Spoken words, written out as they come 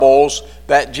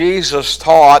that Jesus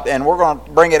taught, and we're going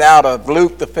to bring it out of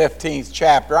Luke the 15th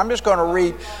chapter. I'm just going to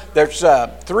read, there's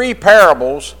 3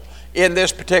 parables in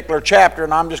this particular chapter,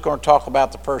 and I'm just going to talk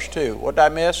about the first 2. What did I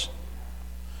miss?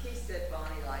 He said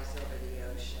Bonnie lies over the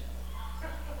ocean.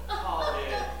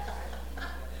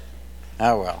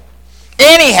 Oh well.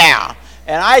 Anyhow,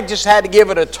 and I just had to give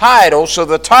it a title, so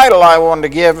the title I wanted to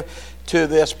give to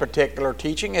this particular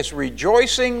teaching is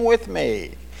Rejoicing with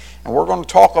Me. And we're going to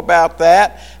talk about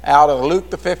that out of Luke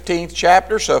the 15th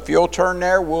chapter. So if you'll turn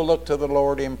there, we'll look to the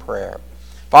Lord in prayer.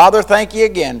 Father, thank you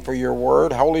again for your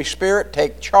word. Holy Spirit,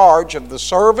 take charge of the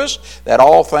service, that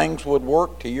all things would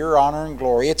work to your honor and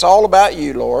glory. It's all about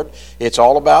you, Lord. It's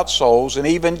all about souls. And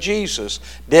even Jesus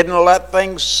didn't let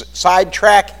things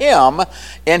sidetrack him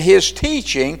in his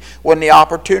teaching when the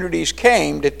opportunities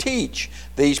came to teach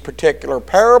these particular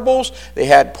parables. They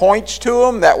had points to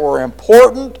them that were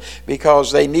important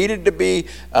because they needed to be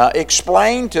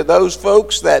explained to those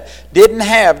folks that didn't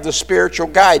have the spiritual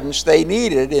guidance they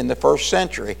needed in the first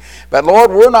century. But Lord,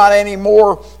 we're not any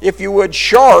more, if you would,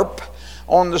 sharp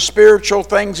on the spiritual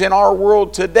things in our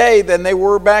world today than they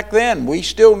were back then. We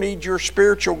still need your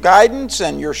spiritual guidance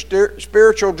and your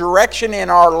spiritual direction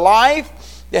in our life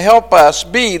to help us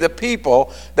be the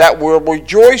people that will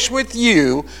rejoice with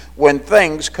you when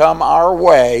things come our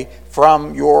way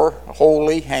from your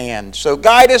holy hand. So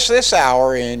guide us this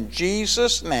hour in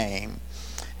Jesus' name.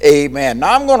 Amen.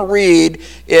 Now I'm going to read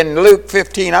in Luke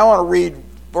 15, I want to read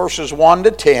verses 1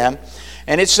 to 10.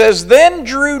 And it says, Then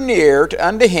drew near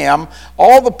unto him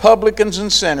all the publicans and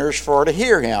sinners for to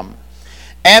hear him.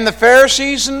 And the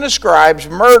Pharisees and the scribes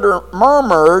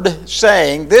murmured,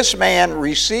 saying, This man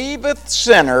receiveth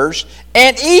sinners,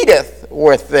 and eateth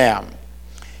with them.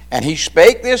 And he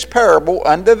spake this parable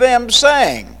unto them,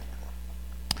 saying,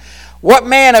 What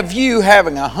man of you,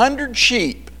 having 100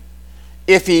 sheep,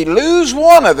 if he lose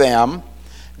one of them,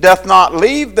 doth not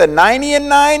leave the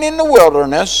 99 in the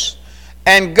wilderness,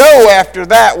 and go after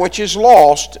that which is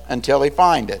lost until he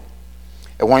find it?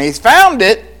 And when he found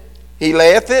it, he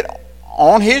layeth it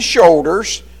on his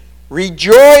shoulders,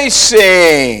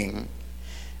 rejoicing.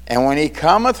 And when he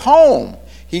cometh home,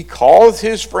 he calleth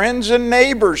his friends and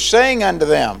neighbors, saying unto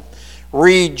them,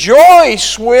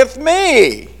 Rejoice with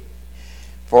me,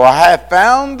 for I have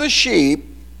found the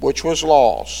sheep which was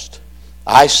lost.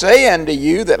 I say unto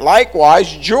you that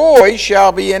likewise joy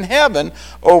shall be in heaven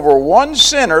over one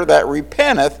sinner that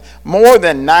repenteth, more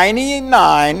than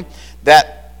 99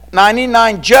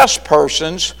 just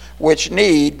persons which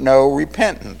need no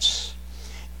repentance.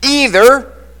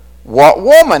 Either what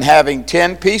woman having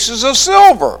 10 pieces of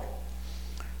silver?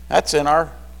 That's in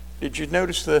our, did you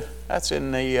notice that's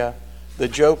in the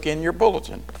joke in your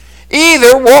bulletin.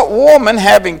 Either what woman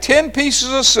having 10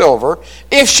 pieces of silver,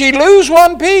 if she lose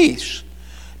one piece,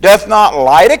 doth not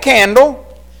light a candle,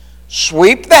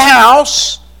 sweep the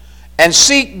house, and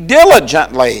seek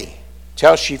diligently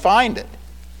till she find it?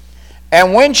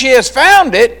 And when she has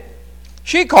found it,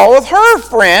 she calleth her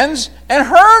friends and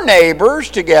her neighbors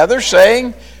together,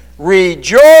 saying,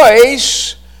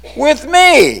 Rejoice with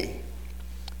me,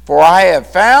 for I have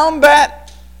found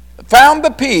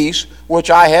the piece which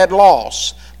I had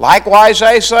lost. Likewise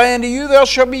I say unto you, there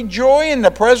shall be joy in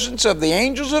the presence of the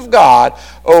angels of God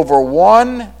over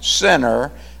one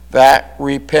sinner that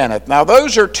repenteth. Now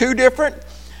those are 2 different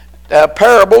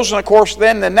parables, and of course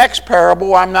then the next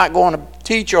parable, I'm not going to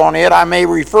teach on it. I may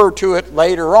refer to it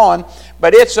later on,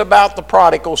 but it's about the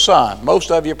prodigal son.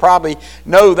 Most of you probably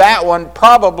know that one,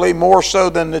 probably more so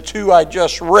than the 2 I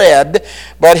just read.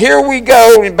 But here we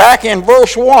go, back in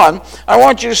verse 1. I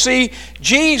want you to see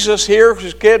Jesus here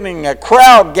is getting a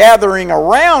crowd gathering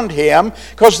around him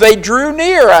because they drew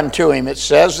near unto him, it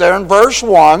says there in verse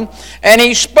 1. And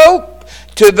he spoke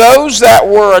to those that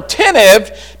were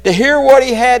attentive to hear what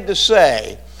he had to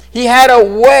say. He had a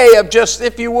way of just,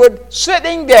 if you would,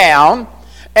 sitting down,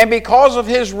 and because of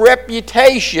his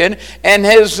reputation and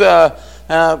his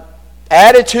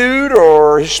attitude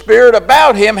or his spirit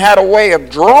about him, had a way of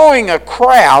drawing a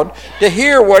crowd to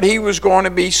hear what he was going to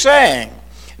be saying.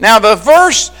 Now the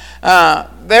verse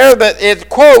there that it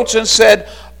quotes and said,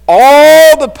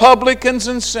 all the publicans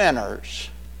and sinners.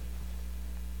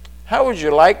 How would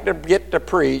you like to get to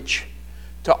preach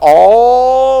to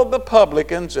all the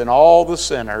publicans and all the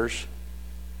sinners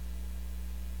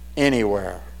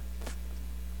anywhere?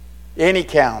 Any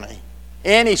county,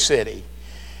 any city,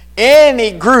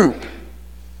 any group.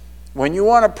 When you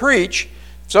want to preach,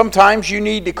 sometimes you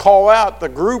need to call out the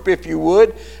group, if you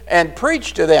would, and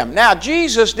preach to them. Now,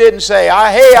 Jesus didn't say,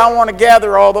 hey, I want to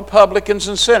gather all the publicans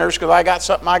and sinners because I got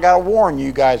something I got to warn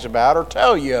you guys about or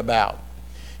tell you about.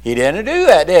 He didn't do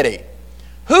that, did he?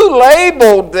 Who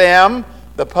labeled them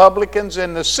the publicans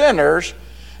and the sinners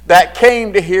that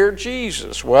came to hear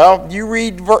Jesus? Well, you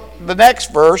read the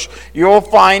next verse, you'll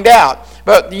find out.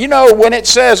 But you know, when it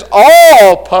says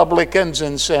all publicans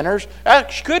and sinners,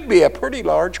 that could be a pretty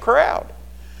large crowd.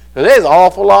 There's an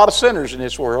awful lot of sinners in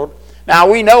this world.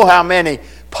 Now, we know how many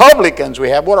publicans we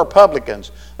have. What are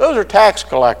publicans? Those are tax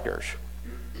collectors.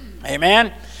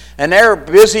 Amen? And they're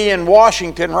busy in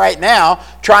Washington right now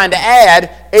trying to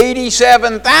add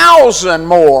 87,000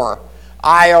 more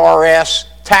IRS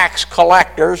tax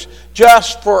collectors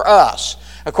just for us.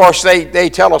 Of course, they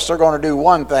tell us they're going to do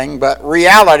one thing, but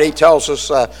reality tells us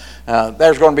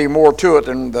there's going to be more to it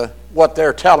than what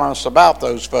they're telling us about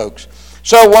those folks.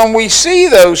 So when we see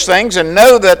those things and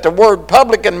know that the word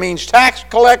publican means tax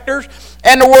collectors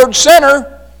and the word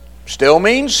sinner still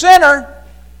means sinner.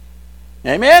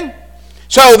 Amen?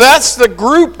 So that's the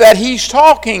group that he's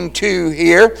talking to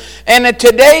here. And in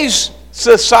today's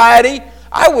society,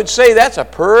 I would say that's a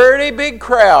pretty big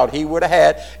crowd he would have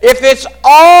had if it's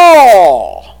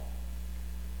all.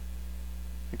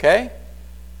 Okay?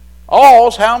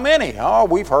 All's how many? Oh,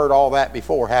 we've heard all that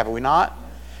before, have we not?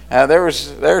 I've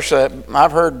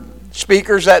heard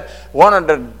speakers that wanted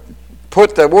to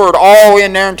put the word all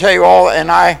in there and tell you all, and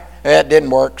it didn't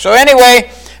work. So anyway,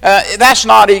 that's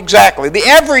not exactly. The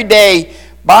Everyday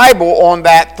Bible on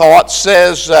that thought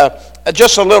says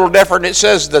just a little different. It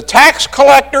says the tax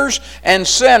collectors and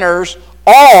sinners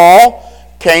all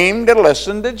came to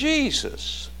listen to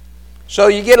Jesus. So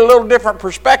you get a little different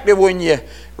perspective when you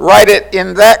write it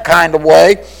in that kind of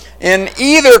way. In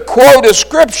either quote of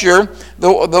Scripture,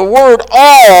 the word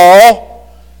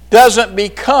all doesn't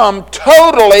become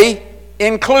totally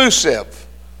inclusive.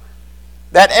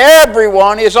 That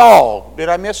everyone is all. Did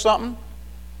I miss something?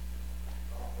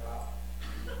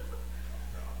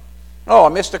 Oh, I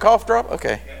missed a cough drop?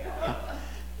 Okay. All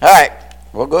right.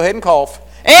 We'll go ahead and cough.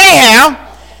 Anyhow,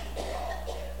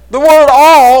 the word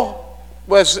all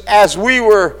was, as we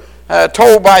were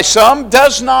told by some,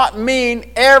 does not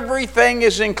mean everything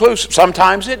is inclusive.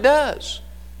 Sometimes it does.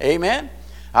 Amen?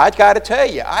 I got to tell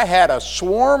you, I had a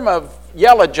swarm of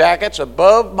yellow jackets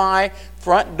above my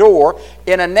front door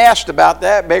in a nest about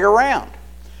that big around.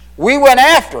 We went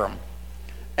after them,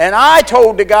 and I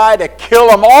told the guy to kill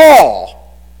them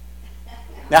all.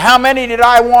 Now, how many did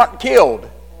I want killed?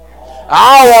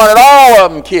 I wanted all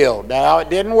of them killed. Now, it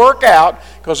didn't work out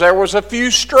because there was a few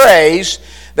strays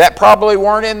that probably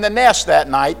weren't in the nest that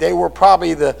night. They were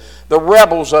probably the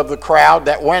rebels of the crowd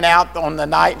that went out on the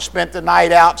night and spent the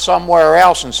night out somewhere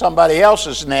else in somebody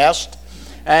else's nest.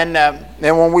 And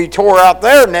then when we tore out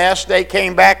their nest, they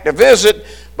came back to visit,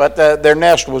 but their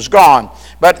nest was gone.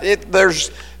 But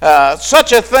there's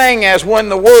such a thing as when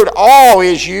the word all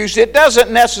is used, it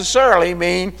doesn't necessarily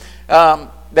mean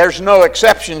there's no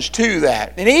exceptions to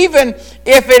that. And even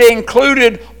if it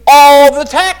included all the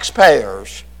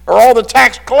taxpayers or all the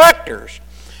tax collectors,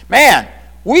 man,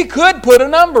 we could put a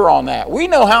number on that. We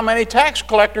know how many tax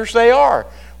collectors they are.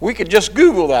 We could just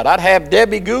Google that. I'd have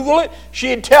Debbie Google it.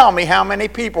 She'd tell me how many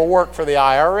people work for the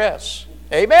IRS.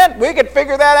 Amen? We could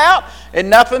figure that out and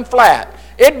nothing flat.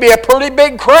 It'd be a pretty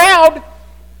big crowd.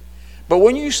 But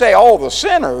when you say all the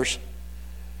sinners,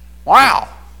 wow.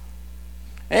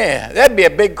 Yeah, that'd be a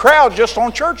big crowd just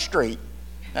on Church Street.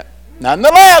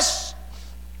 Nonetheless,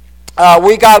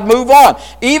 we got to move on.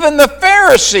 Even the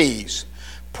Pharisees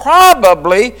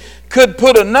probably could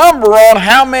put a number on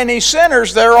how many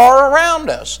sinners there are around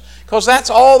us, because that's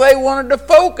all they wanted to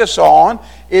focus on,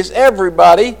 is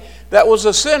everybody that was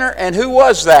a sinner. And who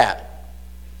was that?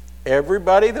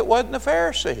 Everybody that wasn't a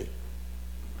Pharisee.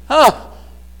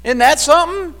 Isn't that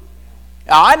something?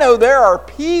 Now, I know there are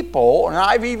people, and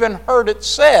I've even heard it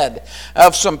said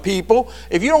of some people,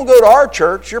 if you don't go to our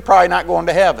church, you're probably not going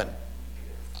to heaven.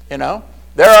 You know?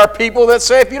 There are people that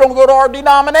say, if you don't go to our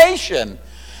denomination,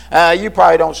 you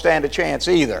probably don't stand a chance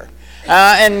either.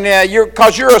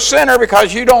 Because you're a sinner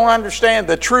because you don't understand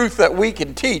the truth that we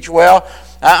can teach. Well,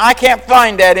 I can't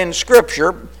find that in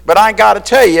Scripture, but I got to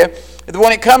tell you,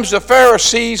 when it comes to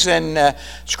Pharisees and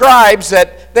scribes,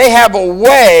 that they have a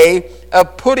way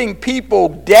of putting people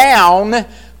down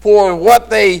for what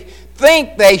they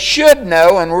think they should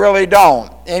know and really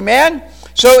don't. Amen?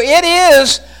 So it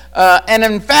is an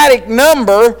emphatic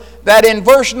number that in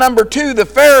verse number 2, the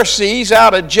Pharisees,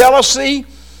 out of jealousy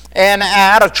and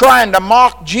out of trying to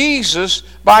mock Jesus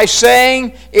by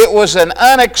saying it was an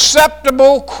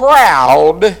unacceptable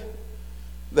crowd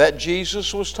that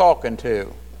Jesus was talking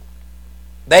to.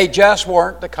 They just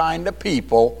weren't the kind of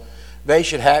people they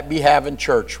should be having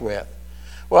church with.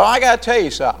 Well, I got to tell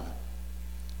you something.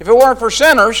 If it weren't for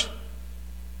sinners,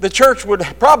 the church would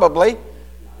probably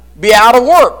be out of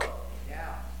work.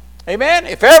 Yeah. Amen?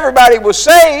 If everybody was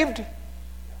saved,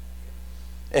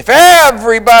 if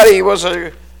everybody was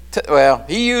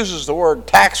he uses the word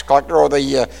tax collector, or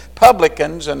the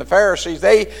publicans and the Pharisees,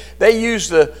 they use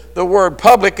the word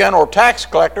publican or tax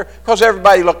collector because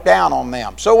everybody looked down on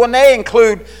them. So when they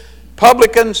include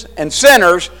publicans and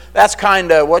sinners, that's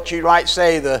kind of what you might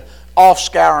say the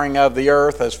offscouring of the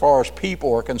earth as far as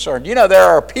people are concerned. You know, there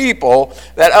are people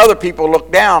that other people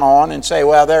look down on and say,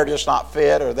 well, they're just not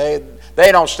fit, or they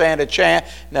don't stand a chance.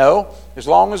 No, as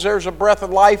long as there's a breath of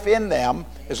life in them,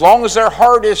 as long as their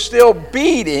heart is still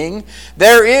beating,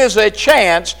 there is a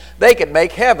chance they could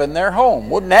make heaven their home.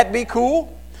 Wouldn't that be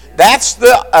cool? That's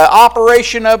the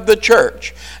operation of the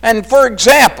church. And for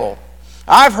example,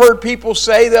 I've heard people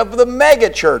say of the mega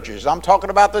churches, I'm talking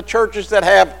about the churches that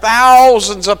have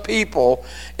thousands of people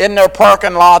in their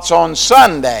parking lots on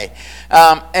Sunday,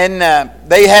 and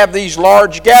they have these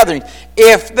large gatherings.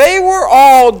 If they were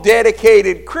all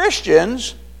dedicated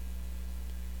Christians,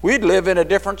 we'd live in a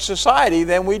different society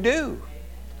than we do.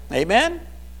 Amen?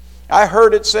 I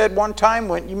heard it said one time,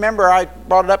 when you remember I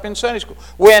brought it up in Sunday school,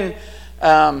 when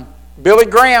Billy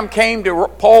Graham came to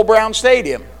Paul Brown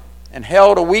Stadium and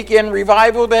held a weekend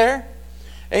revival there.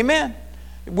 Amen.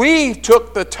 We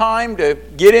took the time to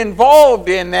get involved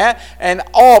in that, and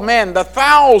the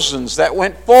thousands that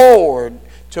went forward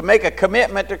to make a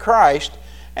commitment to Christ,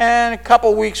 and a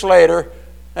couple weeks later,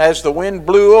 as the wind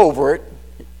blew over it,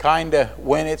 it kind of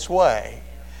went its way.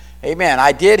 Amen.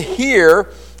 I did hear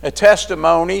a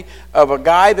testimony of a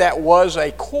guy that was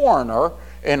a coroner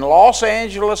in Los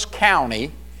Angeles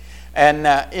County, and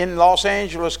in Los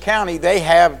Angeles County, they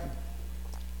have,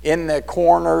 in the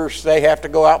coroners, they have to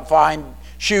go out and find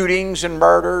shootings and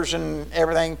murders and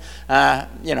everything. I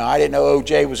didn't know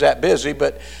O.J. was that busy,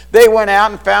 but they went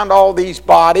out and found all these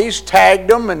bodies,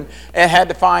 tagged them, and had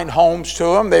to find homes to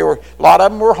them. A lot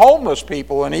of them were homeless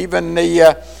people, and even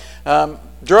the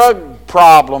drug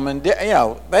problem, and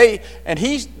they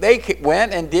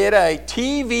went and did a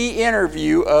TV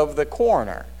interview of the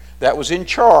coroner that was in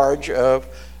charge of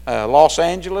Los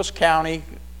Angeles County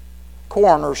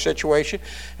coroner situation,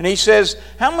 and he says,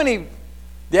 how many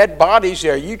dead bodies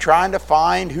are you trying to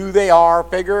find, who they are,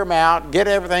 figure them out, get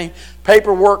everything,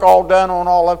 paperwork all done on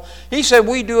all of them? He said,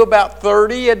 we do about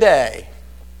 30 a day.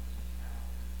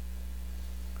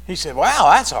 He said, wow,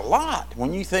 that's a lot.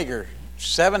 When you figure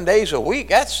 7 days a week,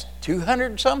 that's 200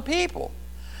 and some people.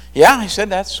 Yeah, he said,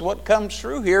 that's what comes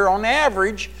through here on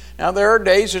average. Now, there are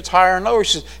days it's higher and lower. He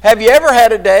says, have you ever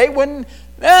had a day when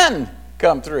none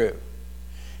come through?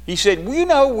 He said,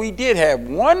 we did have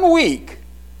 1 week,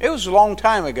 it was a long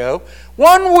time ago,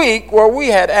 1 week where we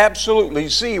had absolutely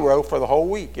zero for the whole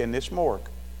week in this morgue.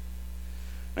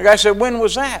 The guy said, when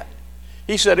was that?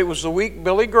 He said, it was the week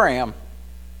Billy Graham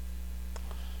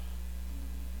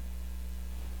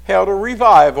held a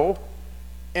revival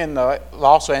in the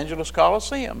Los Angeles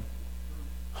Coliseum.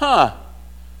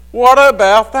 What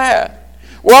about that?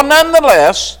 Well,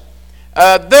 nonetheless,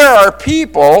 there are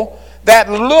people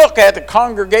that look at the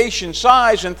congregation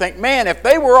size and think, man, if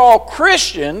they were all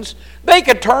Christians, they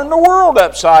could turn the world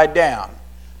upside down.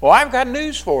 Well, I've got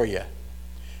news for you.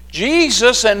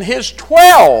 Jesus and his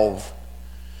 12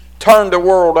 turned the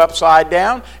world upside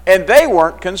down, and they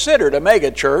weren't considered a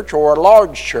mega church or a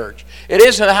large church. It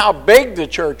isn't how big the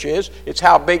church is, it's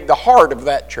how big the heart of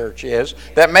that church is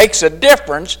that makes a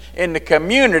difference in the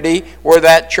community where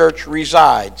that church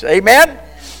resides. Amen?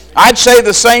 I'd say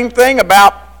the same thing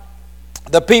about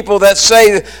the people that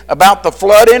say about the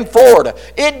flood in Florida.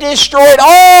 It destroyed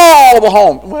all the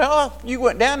homes. Well, if you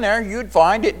went down there, you'd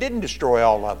find it didn't destroy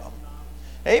all of them.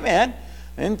 Amen.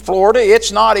 In Florida,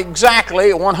 it's not exactly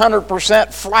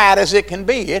 100% flat as it can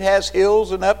be. It has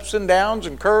hills and ups and downs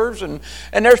and curves, and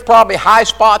there's probably high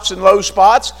spots and low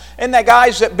spots. And the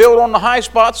guys that build on the high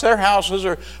spots, their houses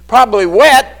are probably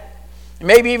wet,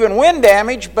 maybe even wind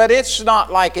damage, but it's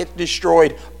not like it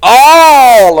destroyed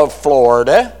all of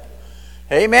Florida.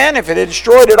 Amen. If it had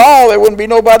destroyed it all, there wouldn't be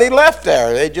nobody left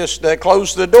there. They just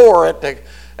closed the door at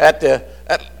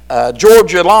the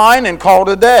Georgia line and called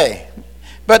it a day.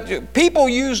 But people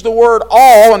use the word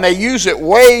all, and they use it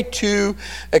way too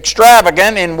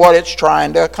extravagant in what it's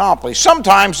trying to accomplish.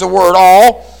 Sometimes the word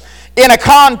all, in a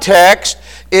context,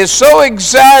 is so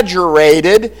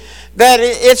exaggerated that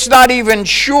it's not even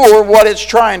sure what it's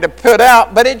trying to put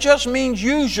out, but it just means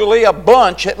usually a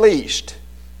bunch at least.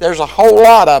 There's a whole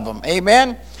lot of them.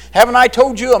 Amen? Haven't I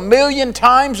told you 1,000,000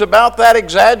 times about that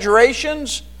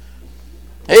exaggerations?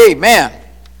 Amen.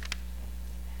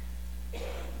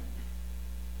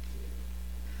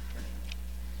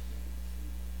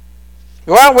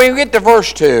 Well, when we get to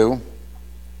verse 2,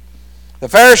 The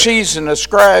Pharisees and the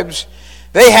scribes,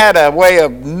 they had a way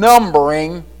of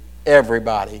numbering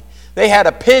everybody. They had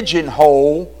a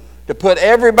pigeonhole to put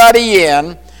everybody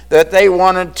in that they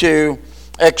wanted to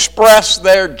express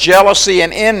their jealousy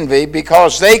and envy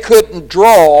because they couldn't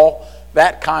draw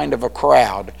that kind of a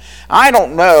crowd. I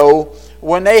don't know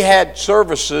when they had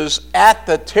services at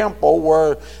the temple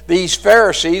where these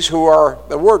Pharisees, who are,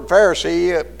 the word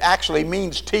Pharisee actually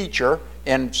means teacher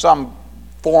in some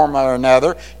form or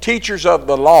another, teachers of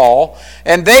the law,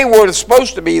 and they were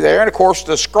supposed to be there. And of course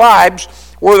the scribes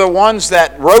were the ones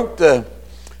that wrote the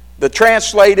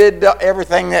translated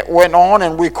everything that went on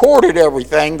and recorded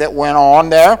everything that went on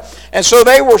there. And so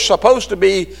they were supposed to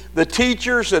be the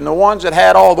teachers and the ones that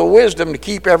had all the wisdom to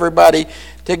keep everybody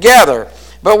together.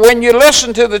 But when you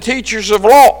listen to the teachers of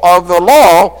the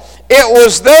law, it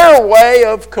was their way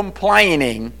of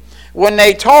complaining when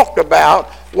they talked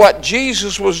about what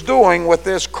Jesus was doing with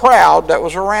this crowd that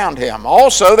was around him.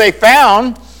 Also, they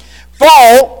found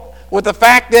fault with the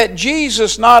fact that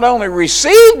Jesus not only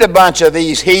received a bunch of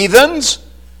these heathens,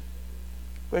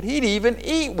 but he'd even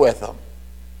eat with them.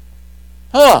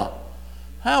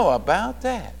 How about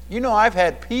that? You know, I've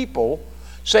had people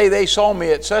say they saw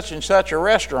me at such and such a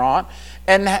restaurant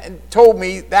and told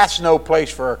me that's no place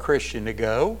for a Christian to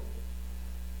go.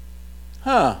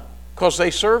 Because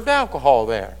they served alcohol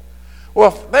there. Well,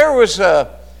 if there was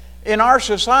in our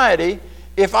society,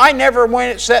 if I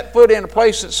never set foot in a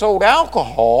place that sold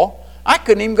alcohol, I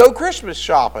couldn't even go Christmas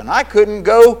shopping. I couldn't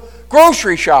go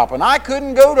grocery shopping. I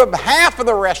couldn't go to half of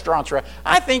the restaurants.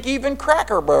 I think even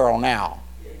Cracker Barrel now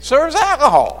serves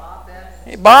alcohol.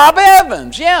 Bob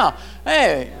Evans, yeah.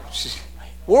 Hey,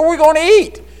 where are we going to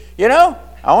eat? You know,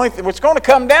 what's going to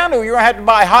come down to, you're going to have to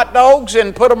buy hot dogs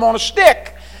and put them on a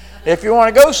stick if you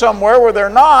want to go somewhere where they're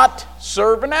not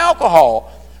serving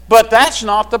alcohol. But that's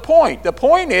not the point. The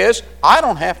point is, I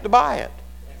don't have to buy it.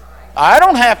 I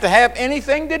don't have to have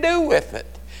anything to do with it.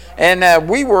 And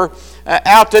we were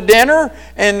out to dinner,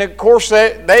 and of course,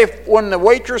 they when the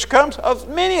waitress comes,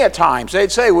 many a times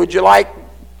they'd say, "Would you like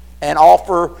an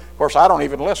offer?" Of course, I don't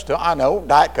even listen to it. I know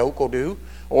Diet Coke will do,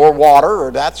 or water,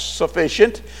 or that's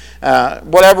sufficient.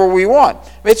 Whatever we want.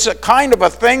 It's a kind of a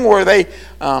thing where they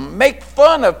make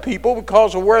fun of people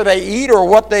because of where they eat or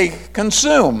what they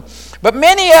consume. But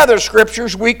many other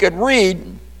scriptures we could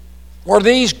read where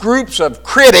these groups of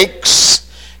critics,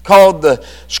 called the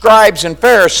scribes and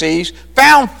Pharisees,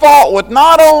 found fault with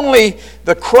not only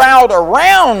the crowd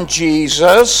around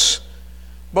Jesus,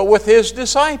 but with his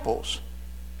disciples.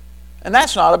 And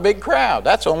that's not a big crowd.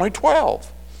 That's only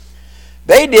 12.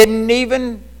 They didn't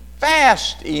even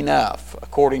fast enough,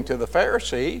 according to the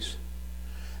Pharisees.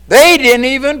 They didn't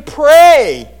even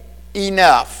pray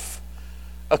enough,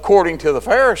 according to the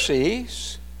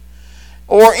Pharisees,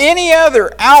 or any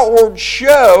other outward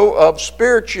show of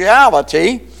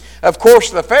spirituality. Of course,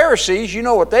 the Pharisees, you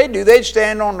know what they do? They'd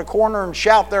stand on the corner and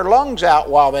shout their lungs out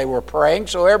while they were praying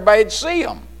so everybody'd see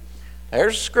them.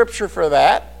 There's scripture for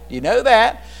that. You know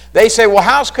that. They say, well,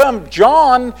 how's come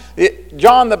John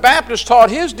the Baptist taught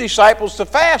his disciples to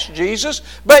fast, Jesus,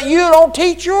 but you don't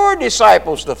teach your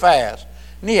disciples to fast?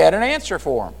 And he had an answer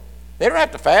for them. They don't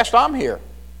have to fast. I'm here.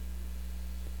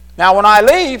 Now, when I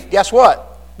leave, guess what?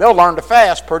 They'll learn to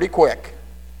fast pretty quick.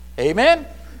 Amen?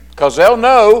 Because they'll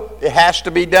know it has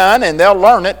to be done, and they'll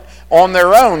learn it on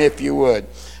their own, if you would.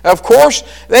 Of course,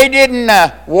 they didn't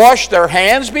wash their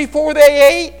hands before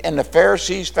they ate, and the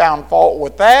Pharisees found fault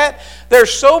with that.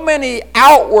 There's so many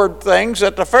outward things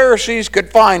that the Pharisees could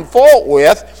find fault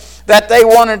with that they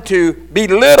wanted to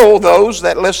belittle those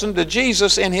that listened to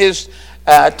Jesus in his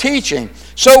teaching.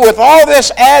 So with all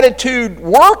this attitude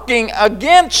working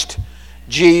against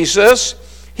Jesus,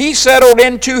 he settled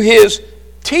into his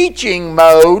teaching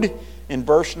mode in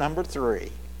verse number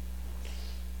 3.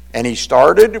 And he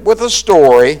started with a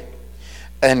story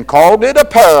and called it a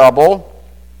parable.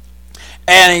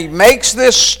 And he makes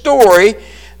this story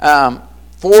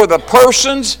for the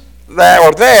persons that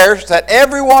are there, that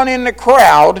everyone in the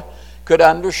crowd could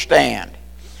understand.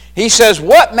 He says,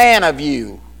 what man of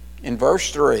you, in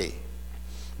verse 3,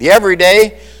 the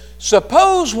everyday,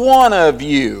 suppose one of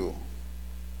you,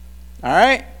 all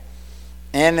right?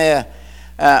 And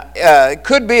it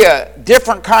could be a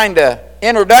different kind of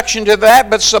introduction to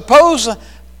that, but suppose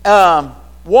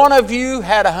one of you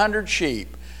had 100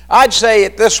 sheep. I'd say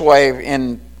it this way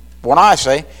when I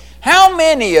say, how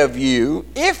many of you,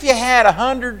 if you had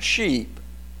 100 sheep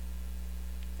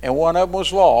and one of them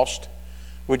was lost,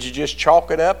 would you just chalk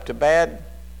it up to bad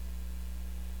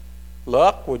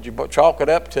luck? Would you chalk it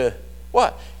up to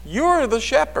what? You're the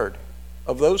shepherd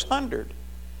of those 100.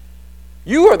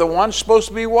 You are the one supposed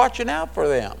to be watching out for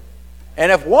them.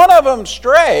 And if one of them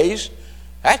strays,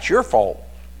 that's your fault.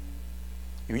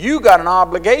 You got an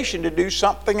obligation to do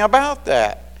something about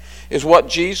that, is what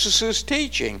Jesus is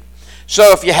teaching.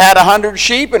 So if you had 100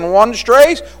 sheep and one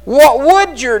strays, what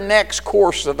would your next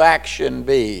course of action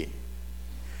be?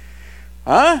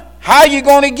 How are you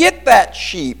going to get that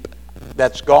sheep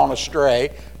that's gone astray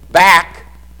back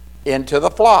into the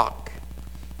flock?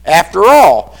 After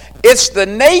all, it's the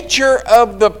nature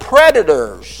of the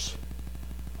predators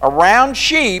around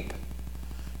sheep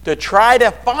to try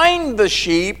to find the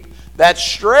sheep that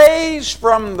strays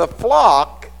from the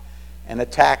flock and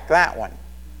attack that one.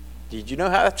 Did you know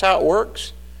that's how it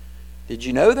works? Did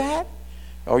you know that?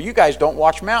 Oh, you guys don't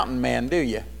watch Mountain Man, do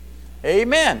you?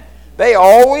 Amen. They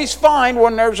always find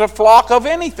when there's a flock of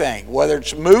anything, whether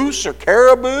it's moose or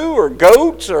caribou or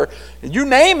goats or you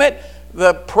name it,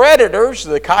 the predators,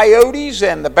 the coyotes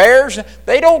and the bears,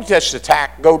 they don't just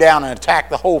go down and attack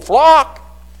the whole flock.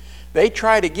 They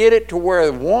try to get it to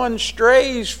where one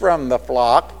strays from the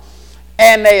flock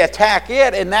and they attack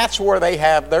it, and that's where they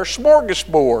have their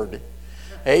smorgasbord.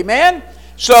 Amen?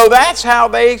 So that's how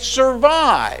they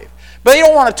survive. But they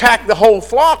don't want to attack the whole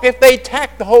flock. If they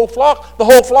attack the whole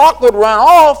flock would run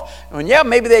off. And yeah,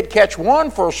 maybe they'd catch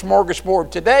one for a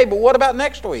smorgasbord today, but what about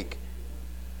next week?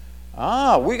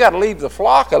 We got to leave the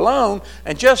flock alone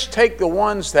and just take the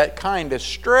ones that kind of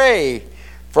stray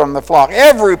from the flock.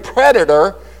 Every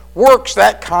predator works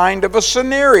that kind of a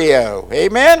scenario.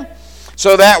 Amen?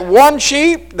 So that one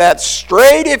sheep that's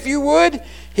strayed, if you would,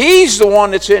 he's the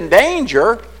one that's in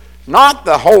danger, not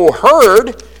the whole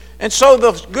herd. And so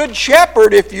the good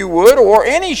shepherd, if you would, or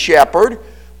any shepherd,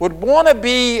 would want to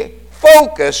be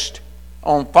focused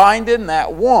on finding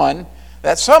that one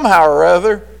that somehow or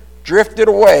other drifted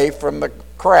away from the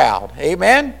crowd.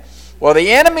 Amen? Well,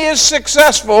 the enemy is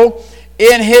successful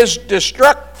in his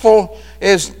destructive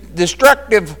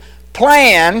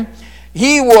plan.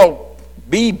 He will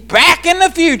be back in the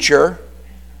future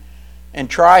and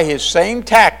try his same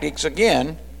tactics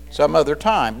again some other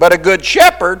time. But a good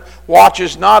shepherd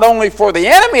watches not only for the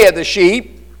enemy of the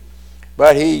sheep,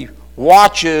 but he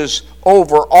watches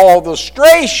over all the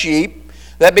stray sheep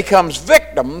that becomes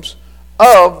victims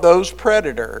of those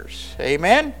predators.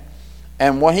 Amen?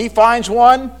 And when he finds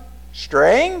one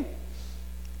straying,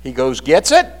 he goes,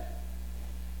 gets it,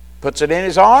 puts it in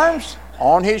his arms,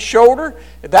 on his shoulder.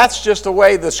 That's just the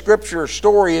way the scripture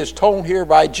story is told here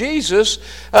by Jesus.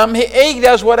 He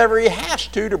does whatever he has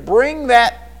to bring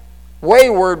that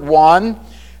wayward one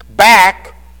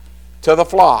back to the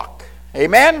flock.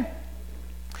 Amen?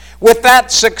 With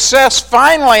that success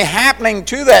finally happening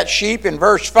to that sheep in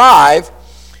verse 5,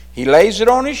 he lays it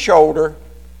on his shoulder.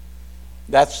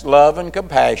 That's love and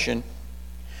compassion.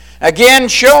 Again,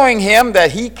 showing him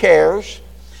that he cares.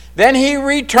 Then he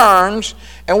returns.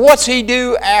 And what's he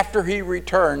do after he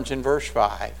returns in verse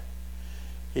 5?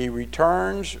 He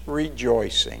returns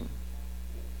rejoicing.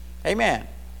 Amen.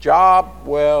 Job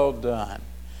well done.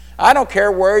 I don't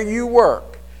care where you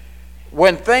work.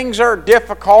 When things are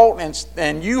difficult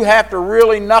and you have to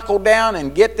really knuckle down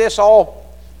and get this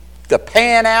all to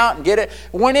pan out and get it,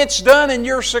 when it's done and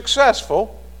you're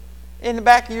successful, in the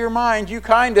back of your mind you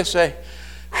kind of say,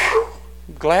 "Whew,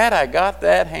 glad I got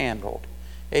that handled."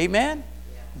 Amen?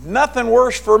 Nothing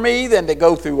worse for me than to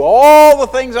go through all the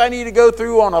things I need to go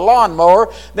through on a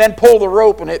lawnmower, then pull the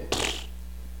rope and it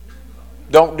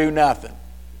don't do nothing.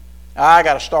 I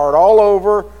got to start all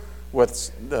over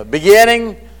with the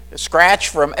beginning, scratch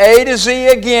from A to Z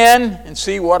again and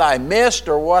see what I missed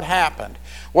or what happened.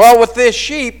 Well, with this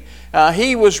sheep,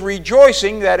 he was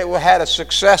rejoicing that it had a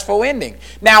successful ending.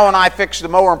 Now, when I fix the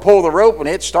mower and pull the rope and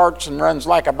it starts and runs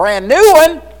like a brand new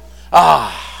one,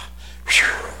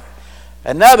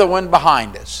 another one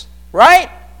behind us, right?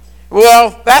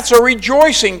 Well, that's a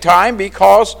rejoicing time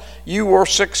because you were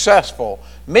successful.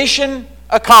 Mission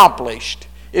accomplished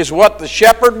is what the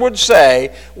shepherd would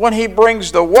say when he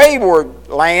brings the wayward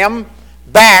lamb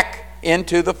back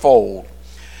into the fold.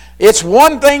 It's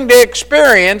one thing to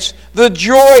experience the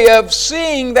joy of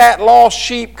seeing that lost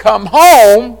sheep come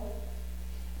home,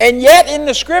 and yet in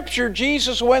the scripture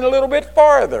Jesus went a little bit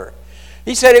farther.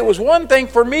 He said it was one thing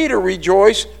for me to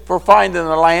rejoice for finding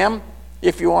the lamb,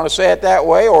 if you want to say it that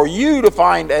way, or you to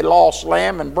find a lost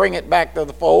lamb and bring it back to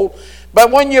the fold.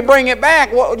 But when you bring it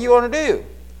back, what do you want to do?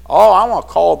 Oh, I want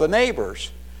to call the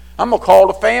neighbors. I'm going to call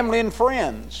the family and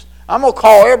friends. I'm going to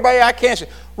call everybody I can. Say,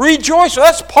 rejoice,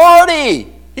 let's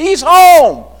party. He's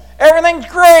home. Everything's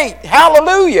great.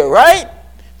 Hallelujah, right?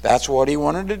 That's what he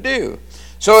wanted to do.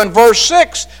 So in verse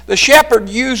 6, the shepherd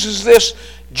uses this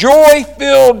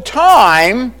joy-filled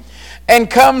time and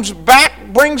comes back,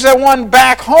 brings that one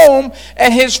back home,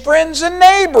 and his friends and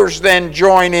neighbors then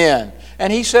join in.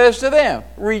 And he says to them,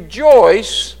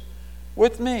 rejoice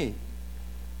with me.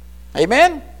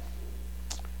 Amen?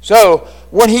 So,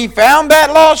 when he found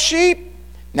that lost sheep,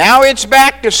 now it's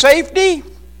back to safety.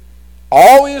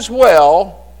 All is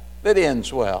well that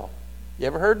ends well. You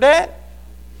ever heard that?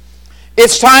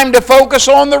 It's time to focus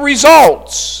on the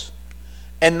results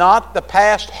and not the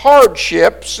past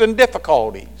hardships and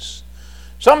difficulties.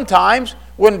 Sometimes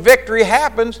when victory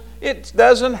happens, it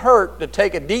doesn't hurt to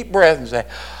take a deep breath and say,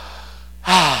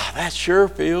 that sure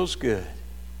feels good.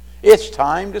 It's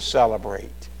time to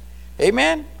celebrate.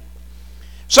 Amen?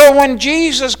 So when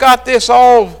Jesus got this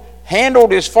all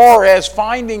handled as far as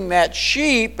finding that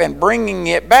sheep and bringing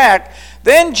it back,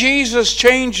 then Jesus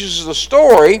changes the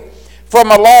story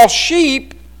from a lost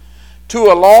sheep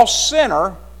to a lost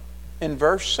sinner in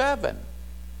verse 7.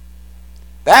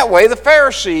 That way the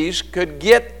Pharisees could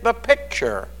get the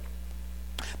picture.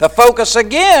 The focus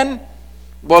again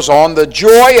was on the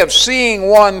joy of seeing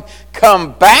one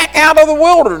come back out of the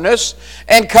wilderness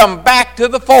and come back to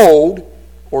the fold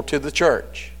or to the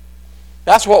church.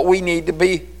 That's what we need to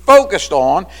be focused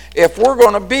on if we're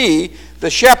going to be the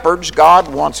shepherds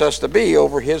God wants us to be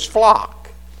over His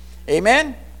flock.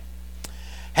 Amen?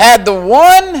 Had the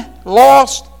one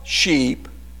lost sheep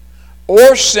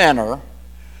or sinner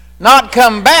not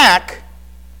come back,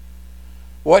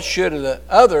 what should the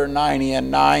other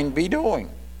 99 be doing?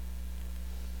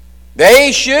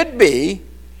 They should be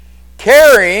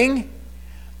carrying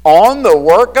on the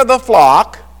work of the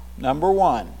flock, number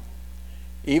one.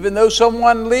 Even though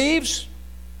someone leaves,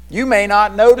 you may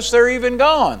not notice they're even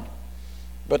gone.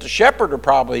 But the shepherd will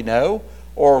probably know,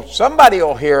 or somebody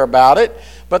will hear about it.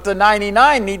 But the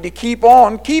 99 need to keep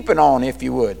on keeping on, if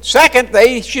you would. Second,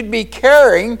 they should be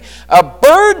carrying a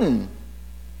burden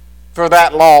for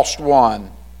that lost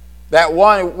one. That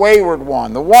one wayward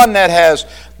one. The one that has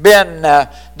been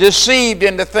deceived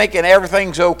into thinking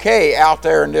everything's okay out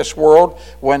there in this world,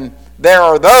 when there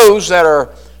are those that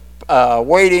are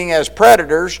waiting as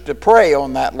predators to prey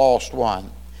on that lost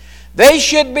one. They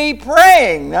should be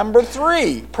praying, number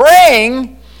 3,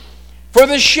 praying for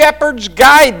the shepherd's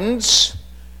guidance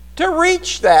to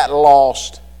reach that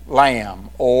lost lamb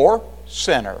or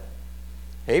sinner.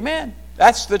 Amen.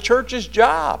 That's the church's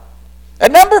job.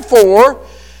 And number 4,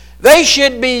 they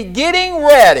should be getting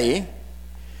ready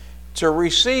to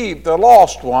receive the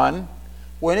lost one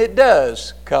when it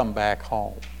does come back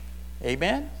home.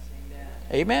 Amen?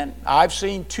 Amen. I've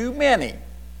seen too many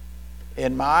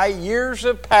in my years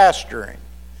of pastoring,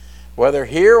 whether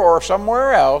here or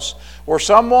somewhere else, where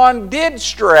someone did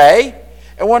stray,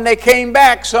 and when they came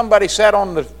back, somebody sat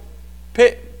on the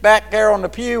pit back there on the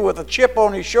pew with a chip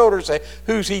on his shoulder and say,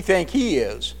 "Who's he think he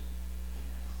is?"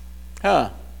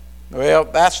 Well,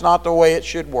 that's not the way it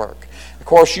should work. Of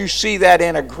course, you see that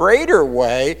in a greater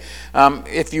way,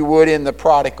 if you would, in the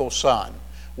prodigal son.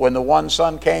 When the one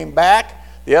son came back,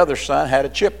 the other son had a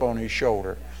chip on his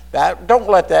shoulder. Don't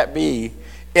let that be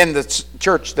in the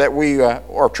church that we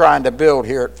are trying to build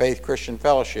here at Faith Christian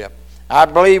Fellowship. I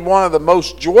believe one of the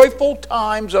most joyful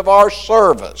times of our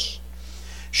service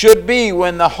should be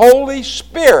when the Holy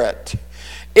Spirit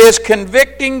is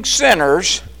convicting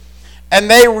sinners and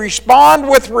they respond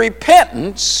with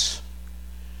repentance,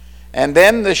 and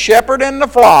then the shepherd and the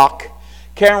flock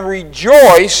can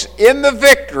rejoice in the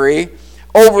victory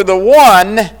over the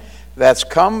one that's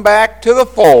come back to the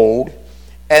fold,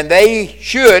 and they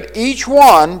should each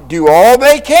one do all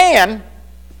they can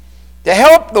to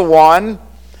help the one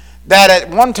that at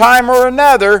one time or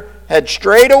another had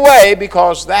strayed away,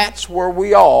 because that's where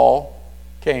we all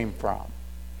came from.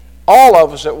 All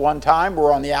of us at one time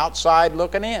were on the outside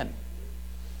looking in.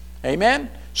 Amen?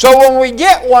 So when we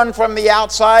get one from the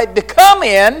outside to come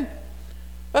in,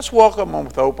 let's welcome them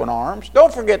with open arms.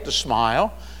 Don't forget to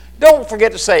smile. Don't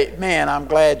forget to say, "Man, I'm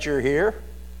glad you're here.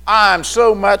 I'm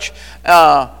so much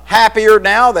happier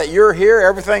now that you're here.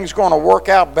 Everything's going to work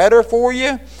out better for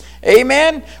you."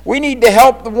 Amen? We need to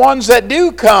help the ones that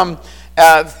do come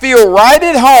feel right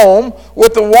at home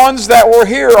with the ones that were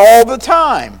here all the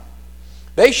time.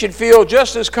 They should feel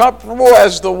just as comfortable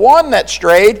as the one that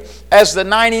strayed as the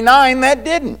 99 that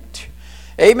didn't.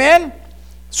 Amen?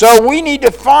 So we need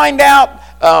to find out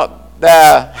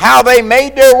how they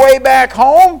made their way back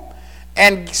home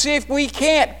and see if we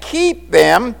can't keep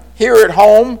them here at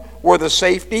home where the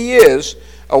safety is,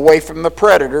 away from the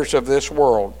predators of this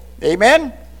world.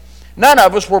 Amen? None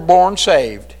of us were born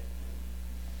saved.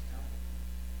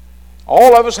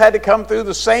 All of us had to come through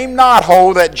the same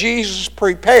knothole that Jesus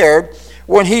prepared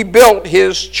when He built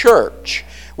His church.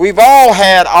 We've all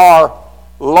had our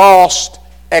lost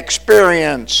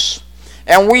experience.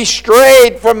 And we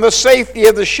strayed from the safety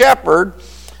of the shepherd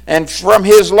and from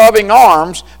his loving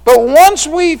arms. But once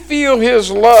we feel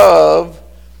his love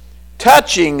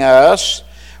touching us,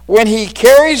 when he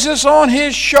carries us on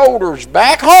his shoulders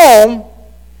back home,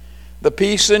 the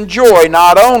peace and joy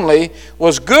not only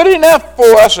was good enough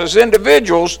for us as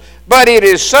individuals, but it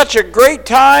is such a great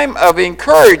time of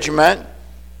encouragement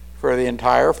for the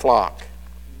entire flock.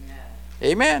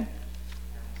 Amen.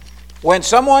 When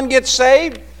someone gets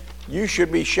saved, you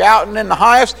should be shouting in the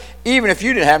highest, even if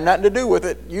you didn't have nothing to do with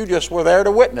it. You just were there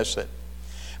to witness it.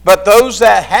 But those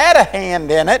that had a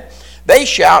hand in it, they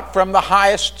shout from the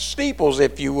highest steeples,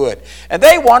 if you would. And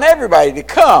they want everybody to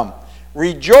come.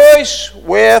 Rejoice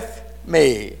with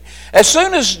me. As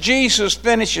soon as Jesus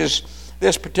finishes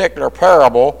this particular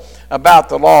parable about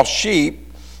the lost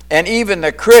sheep, and even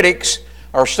the critics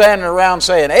are standing around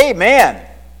saying, amen.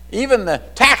 Even the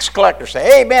tax collectors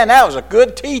say, amen, that was a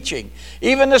good teaching.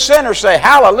 Even the sinners say,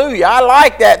 hallelujah, I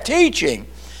like that teaching.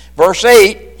 Verse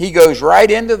 8, he goes right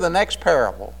into the next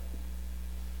parable,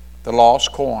 the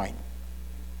lost coin.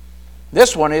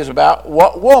 This one is about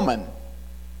what woman?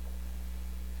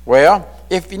 Well,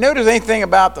 if you notice anything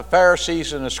about the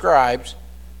Pharisees and the scribes,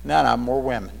 none of them were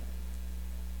women.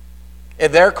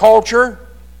 In their culture,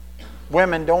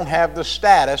 women don't have the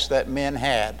status that men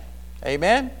had.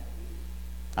 Amen?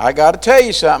 I got to tell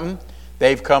you something.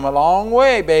 They've come a long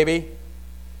way, baby.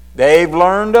 They've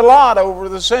learned a lot over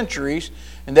the centuries.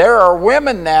 And there are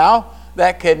women now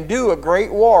that can do a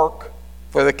great work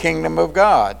for the kingdom of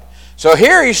God. So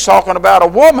here he's talking about a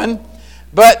woman,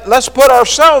 but let's put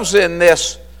ourselves in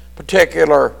this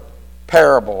particular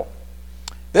parable.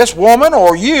 This woman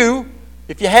or you,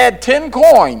 if you had 10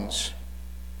 coins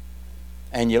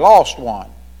and you lost one,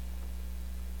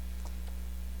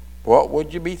 what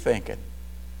would you be thinking?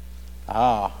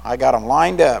 I got them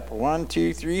lined up. 1,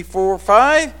 2, 3, 4,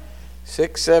 5,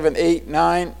 6, 7, 8,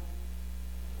 9.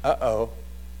 Uh-oh.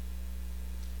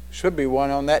 Should be one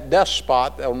on that dust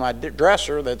spot on my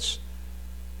dresser that's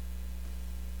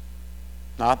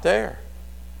not there.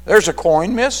 There's a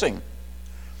coin missing.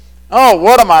 Oh,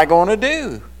 what am I going to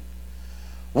do?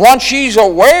 Once she's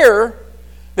aware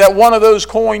that one of those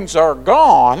coins are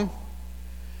gone,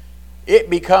 it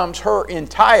becomes her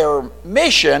entire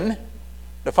mission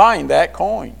to find that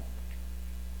coin.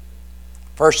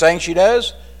 First thing she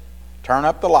does, turn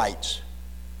up the lights.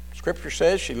 Scripture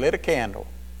says she lit a candle.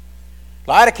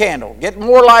 Light a candle. Get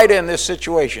more light in this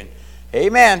situation.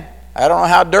 Amen. I don't know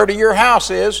how dirty your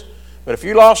house is, but if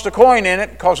you lost a coin in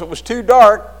it because it was too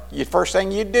dark, the first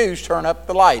thing you'd do is turn up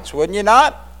the lights, wouldn't you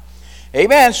not?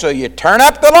 Amen. So you turn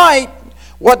up the light.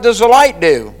 What does the light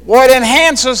do? Well, it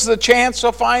enhances the chance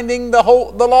of finding the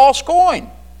lost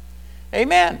coin.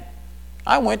 Amen.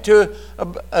 I went to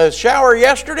a shower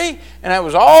yesterday, and it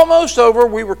was almost over.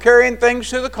 We were carrying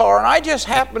things to the car, and I just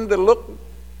happened to look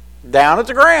down at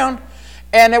the ground,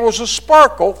 and there was a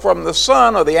sparkle from the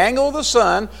sun, or the angle of the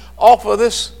sun, off of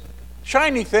this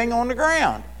shiny thing on the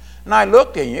ground. And I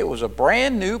looked, and it was a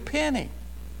brand new penny.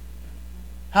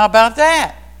 How about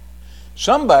that?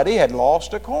 Somebody had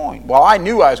lost a coin. Well, I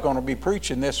knew I was going to be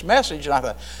preaching this message, and I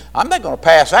thought, I'm not going to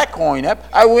pass that coin up.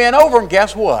 I went over, and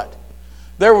guess what?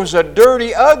 There was a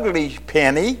dirty, ugly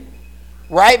penny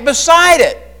right beside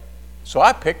it. So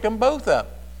I picked them both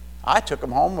up. I took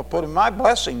them home and put them in my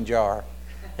blessing jar.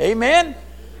 Amen?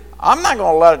 I'm not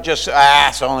going to let it just say,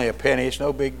 it's only a penny. It's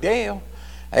no big deal.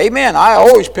 Amen. I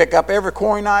always pick up every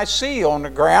coin I see on the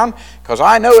ground because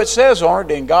I know it says on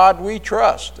it, in God we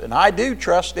trust. And I do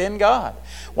trust in God.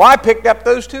 Well, I picked up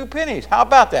those 2 pennies. How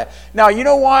about that? Now, you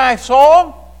know why I saw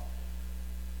them?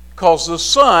 Because the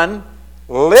sun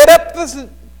lit up this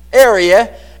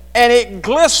area and it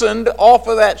glistened off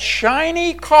of that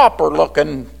shiny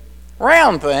copper-looking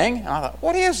round thing. And I thought,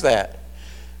 what is that?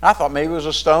 And I thought maybe it was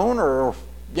a stone or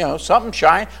something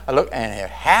shiny. I looked, and it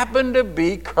happened to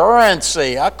be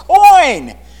currency, a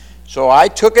coin. So I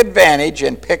took advantage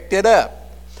and picked it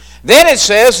up. Then it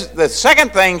says the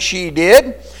second thing she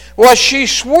did was she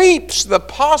sweeps the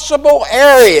possible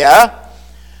area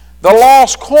the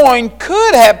lost coin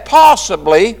could have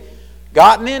possibly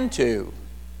gotten into.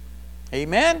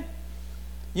 Amen?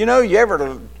 You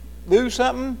ever lose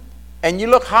something and you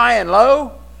look high and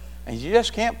low and you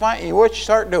just can't find it? What you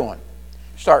start doing?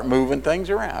 Start moving things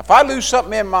around. If I lose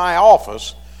something in my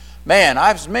office, man, I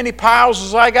have as many piles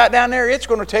as I got down there, it's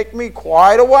going to take me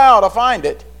quite a while to find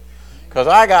it. Because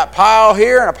I got a pile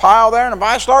here and a pile there, and if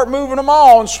I start moving them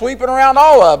all and sweeping around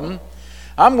all of them,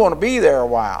 I'm going to be there a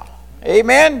while.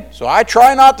 Amen? So I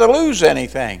try not to lose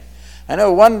anything. I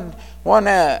know one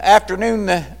afternoon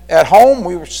at home,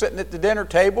 we were sitting at the dinner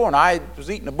table, and I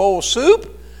was eating a bowl of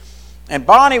soup, And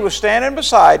Bonnie was standing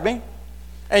beside me,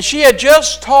 and she had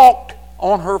just talked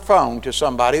on her phone to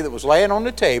somebody that was laying on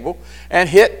the table and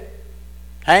hit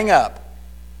hang up.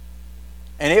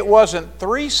 And it wasn't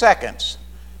 3 seconds.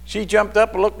 She jumped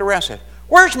up and looked around and said,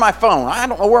 "Where's my phone? I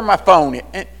don't know where my phone is."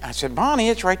 And I said, "Bonnie,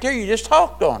 it's right there. You just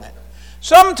talked on it."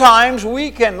 Sometimes we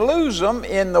can lose them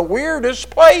in the weirdest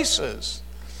places.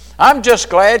 I'm just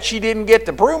glad she didn't get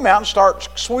the broom out and start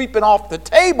sweeping off the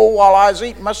table while I was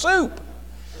eating my soup.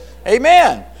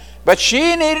 Amen. But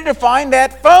she needed to find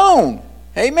that phone.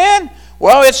 Amen.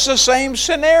 Well, it's the same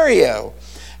scenario.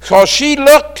 So she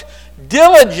looked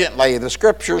diligently, the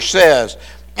scripture says,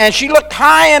 and she looked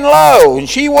high and low, and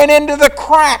she went into the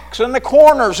cracks and the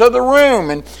corners of the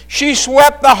room, and she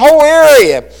swept the whole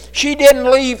area. She didn't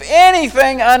leave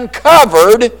anything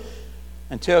uncovered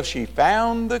until she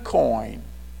found the coin.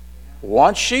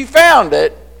 Once she found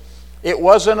it, it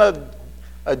wasn't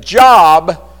a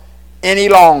job any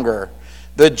longer.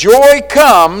 The joy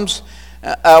comes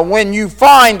when you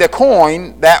find the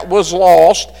coin that was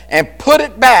lost and put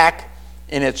it back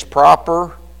in its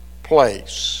proper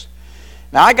place.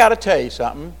 Now, I got to tell you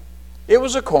something. It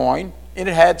was a coin, and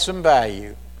it had some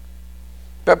value.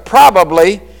 But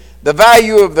probably the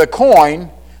value of the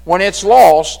coin, when it's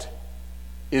lost,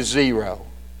 is zero.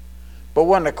 But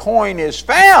when the coin is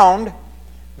found,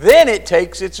 then it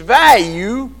takes its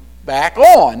value back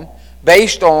on,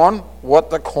 based on what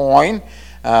the coin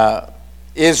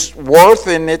is worth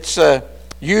in its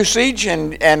usage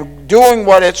and doing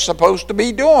what it's supposed to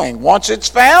be doing. Once it's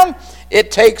found, it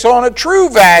takes on a true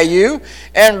value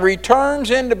and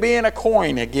returns into being a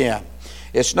coin again.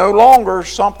 It's no longer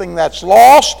something that's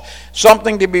lost,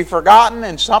 something to be forgotten,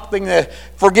 and something to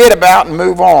forget about and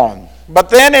move on. But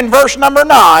then in verse number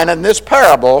 9 in this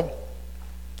parable,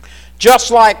 just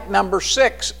like number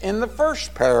 6 in the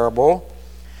first parable,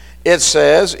 it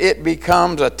says it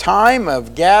becomes a time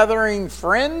of gathering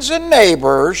friends and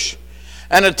neighbors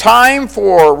and a time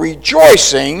for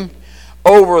rejoicing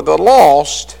over the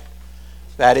lost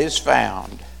that is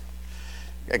found.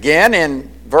 Again,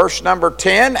 in verse number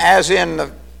 10, as in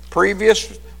the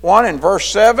previous one, in verse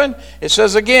 7, it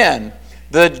says again,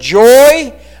 the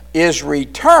joy is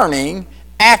returning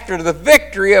after the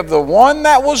victory of the one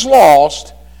that was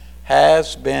lost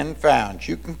has been found.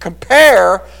 You can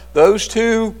compare those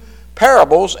two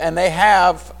parables, and they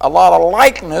have a lot of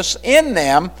likeness in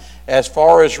them as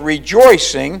far as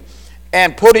rejoicing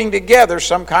and putting together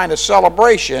some kind of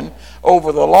celebration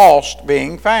over the lost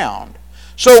being found.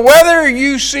 So whether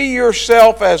you see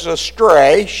yourself as a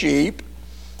stray sheep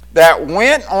that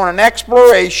went on an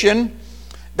exploration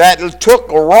that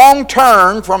took a wrong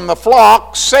turn from the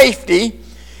flock's safety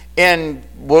and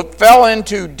fell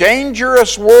into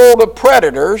dangerous world of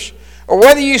predators, or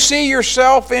whether you see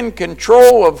yourself in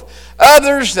control of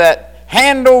others that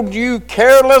handled you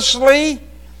carelessly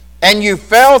and you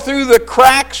fell through the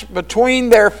cracks between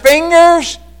their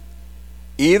fingers,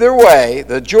 either way,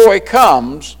 the joy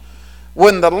comes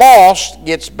when the lost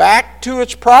gets back to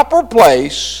its proper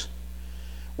place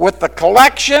with the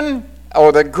collection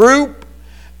or the group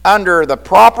under the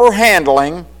proper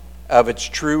handling of its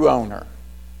true owner.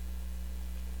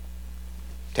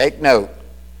 Take note.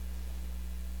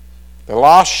 The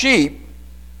lost sheep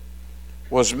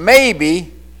was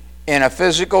maybe in a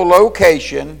physical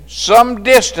location some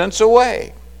distance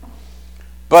away.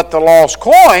 But the lost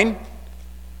coin,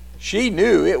 she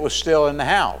knew it was still in the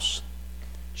house.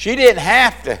 She didn't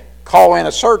have to call in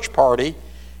a search party.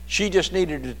 She just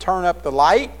needed to turn up the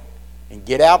light and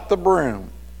get out the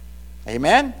broom.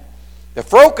 Amen? The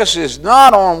focus is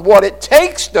not on what it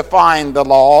takes to find the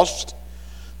lost.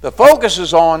 The focus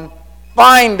is on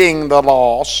finding the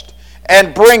lost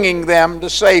and bringing them to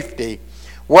safety.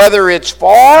 Whether it's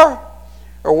far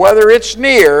or whether it's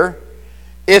near,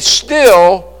 it's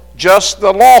still just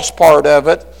the lost part of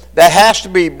it that has to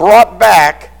be brought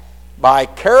back by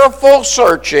careful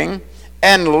searching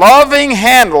and loving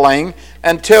handling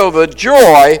until the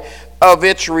joy of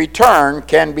its return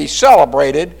can be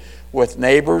celebrated with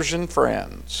neighbors and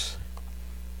friends.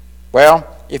 Well,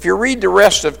 if you read the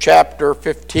rest of chapter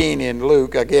 15 in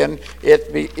Luke, again,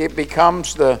 it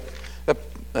becomes the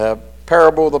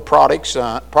parable of the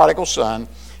prodigal son.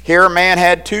 Here a man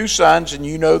had 2 sons, and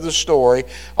you know the story.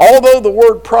 Although the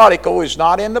word prodigal is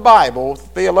not in the Bible,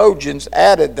 theologians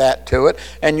added that to it,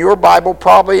 and your Bible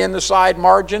probably in the side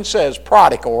margin says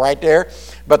prodigal right there,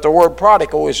 but the word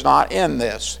prodigal is not in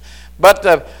this. But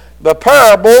the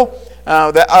parable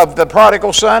of the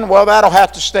prodigal son, well, that'll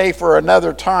have to stay for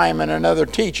another time and another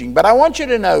teaching. But I want you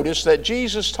to notice that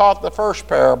Jesus taught the first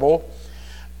parable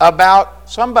about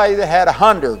somebody that had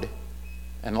 100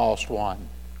 and lost one.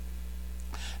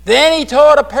 Then he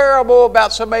taught a parable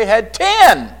about somebody had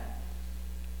 10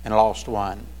 and lost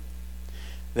one.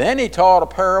 Then he taught a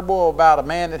parable about a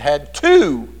man that had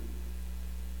 2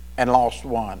 and lost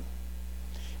one.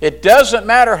 It doesn't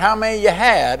matter how many you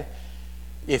had.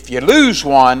 If you lose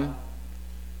one,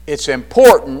 it's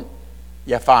important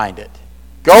you find it.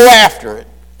 Go after it.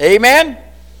 Amen?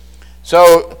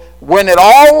 So when it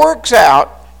all works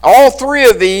out, all 3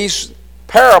 of these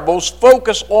parables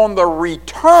focus on the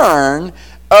return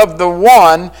of the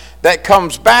one that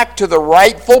comes back to the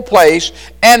rightful place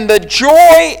and the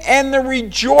joy and the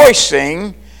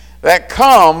rejoicing that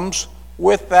comes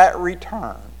with that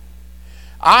return.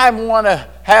 I want to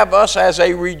have us as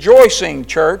a rejoicing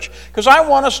church because I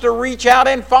want us to reach out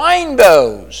and find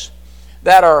those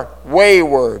that are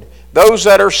wayward, those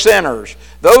that are sinners,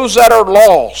 those that are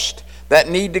lost, that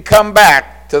need to come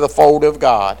back to the fold of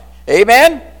God.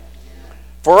 Amen?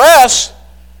 For us,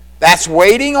 that's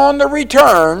waiting on the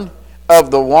return of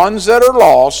the ones that are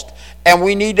lost, and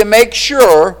we need to make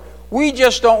sure we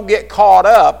just don't get caught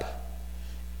up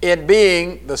in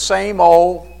being the same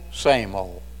old, same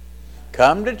old.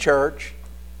 Come to church,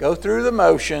 go through the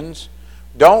motions,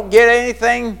 don't get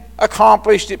anything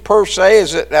accomplished per se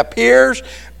as it appears.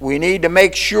 We need to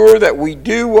make sure that we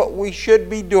do what we should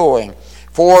be doing.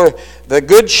 For the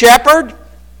Good Shepherd,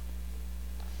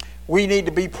 we need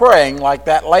to be praying like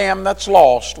that lamb that's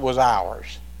lost was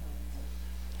ours.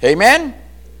 Amen?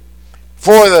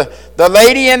 For the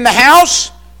lady in the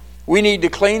house, we need to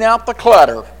clean out the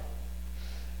clutter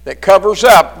that covers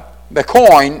up the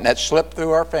coin that slipped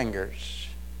through our fingers.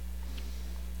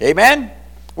 Amen?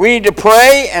 We need to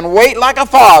pray and wait like a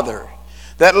father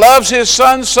that loves his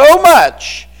son so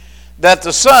much that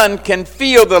the son can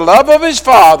feel the love of his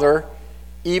father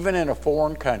even in a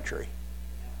foreign country.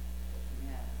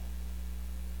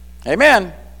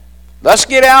 Amen. Let's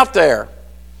get out there.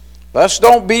 Let's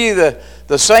don't be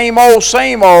the same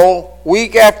old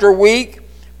week after week,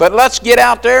 but let's get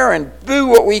out there and do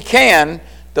what we can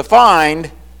to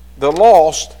find the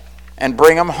lost and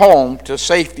bring them home to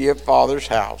safety of Father's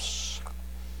house.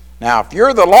 Now, if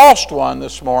you're the lost one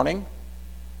this morning,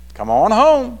 come on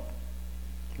home.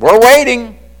 We're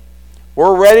waiting.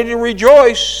 We're ready to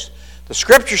rejoice. The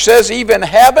Scripture says even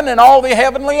heaven and all the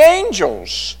heavenly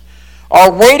angels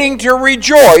are waiting to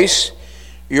rejoice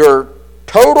your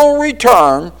total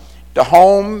return to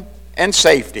home and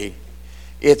safety.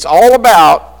 It's all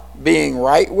about being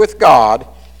right with God,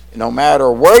 no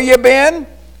matter where you've been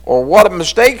or what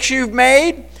mistakes you've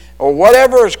made or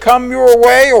whatever has come your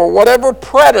way or whatever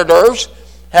predators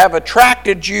have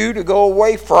attracted you to go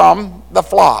away from the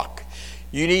flock.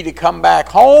 You need to come back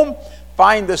home,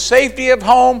 find the safety of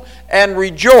home, and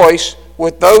rejoice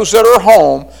with those that are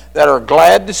home that are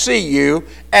glad to see you.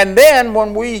 And then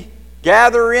when we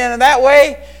gather in that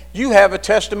way, you have a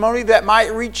testimony that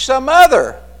might reach some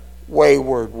other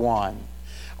wayward one.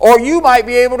 Or you might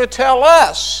be able to tell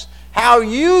us how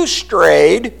you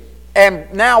strayed,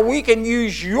 and now we can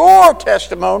use your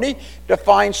testimony to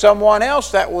find someone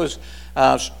else that was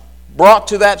brought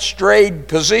to that strayed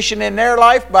position in their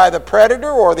life by the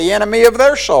predator or the enemy of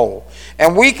their soul.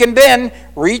 And we can then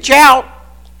reach out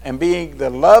and be the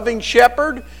loving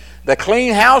shepherd, the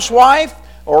clean housewife,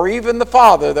 or even the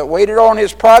father that waited on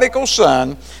his prodigal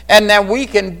son, and then we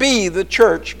can be the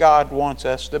church God wants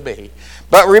us to be.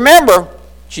 But remember,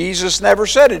 Jesus never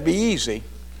said it'd be easy,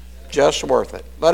 just worth it.